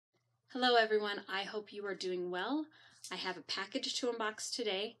Hello everyone, I hope you are doing well. I have a package to unbox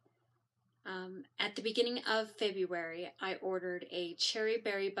today. At the beginning of February, I ordered a Cherry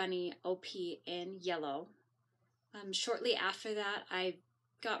Berry Bunny OP in yellow. Shortly after that, I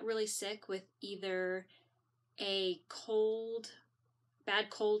got really sick with either a bad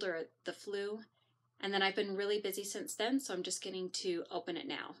cold or the flu, and then I've been really busy since then, so I'm just getting to open it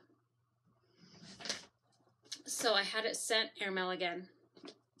now. So I had it sent airmail again.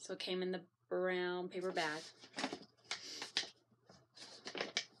 So it came in the brown paper bag.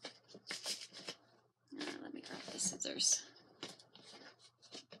 Let me grab the scissors.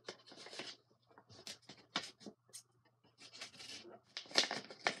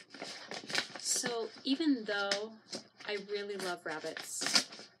 So even though I really love rabbits,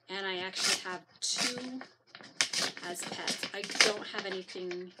 and I actually have 2 as pets, I don't have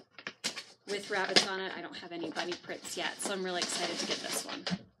anything with rabbits on it. I don't have any bunny prints yet, so I'm really excited to get this one.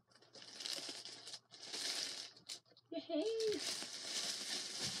 Yay!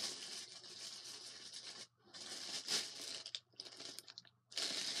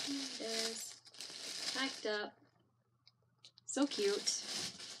 There it is, packed up. So cute.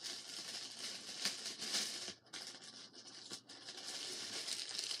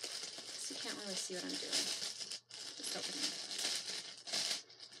 So you can't really see what I'm doing. Just opening it.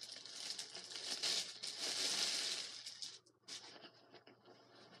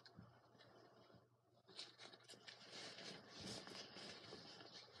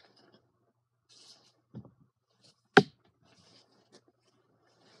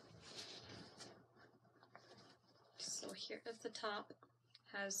 So here at the top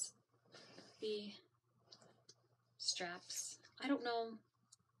has the straps. I don't know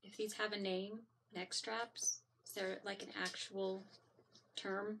if these have a name, neck straps. Is there like an actual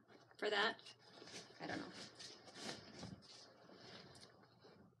term for that? I don't know.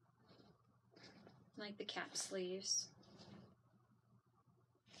 Like the cap sleeves.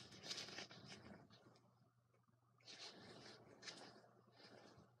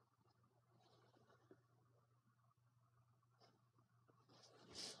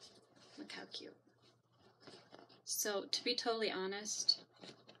 Look how cute. So to be totally honest,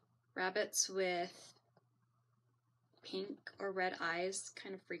 rabbits with pink or red eyes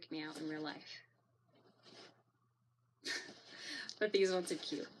kind of freak me out in real life. But these ones are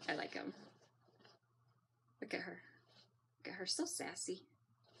cute. I like them. Look at her. Look at her, so sassy.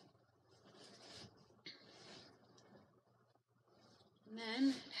 And then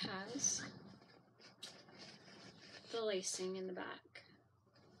it has the lacing in the back.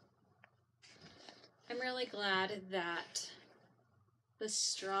 I'm really glad that the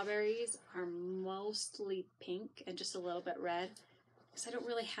strawberries are mostly pink and just a little bit red, because I don't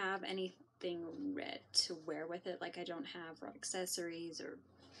really have anything red to wear with it. Like I don't have red accessories or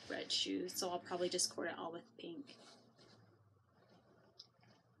red shoes, so I'll probably just coat it all with pink.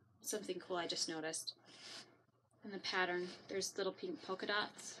 Something cool I just noticed. In the pattern, there's little pink polka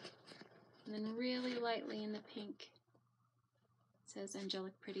dots, and then really lightly in the pink it says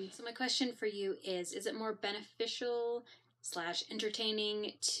Angelic Pretty. So my question for you is it more beneficial /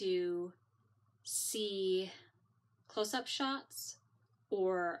 entertaining to see close-up shots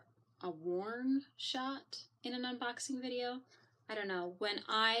or a worn shot in an unboxing video? I don't know. When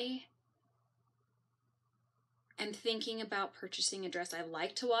I am thinking about purchasing a dress, I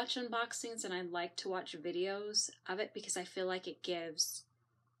like to watch unboxings and I like to watch videos of it because I feel like it gives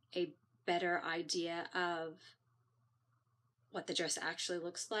a better idea of what the dress actually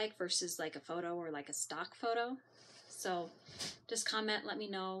looks like versus like a photo or like a stock photo. So just comment, let me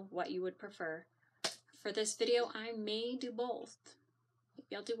know what you would prefer. For this video, I may do both.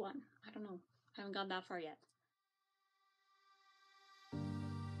 Maybe I'll do one. I don't know. I haven't gone that far yet.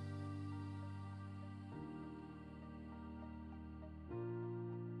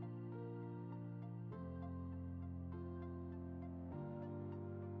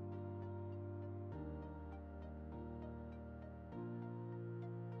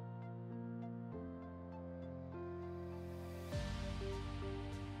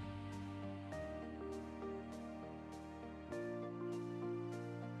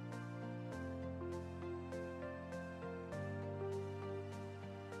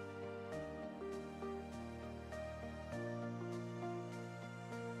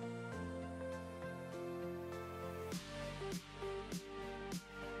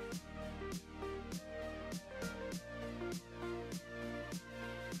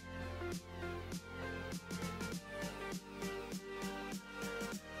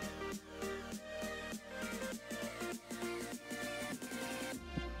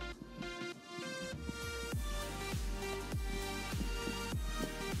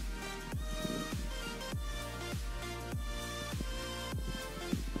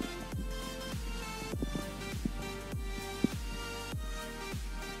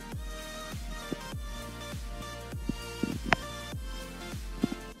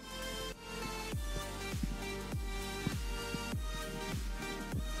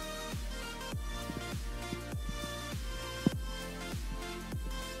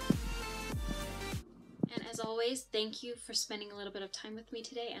 always, thank you for spending a little bit of time with me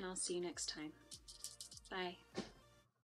today, and I'll see you next time. Bye.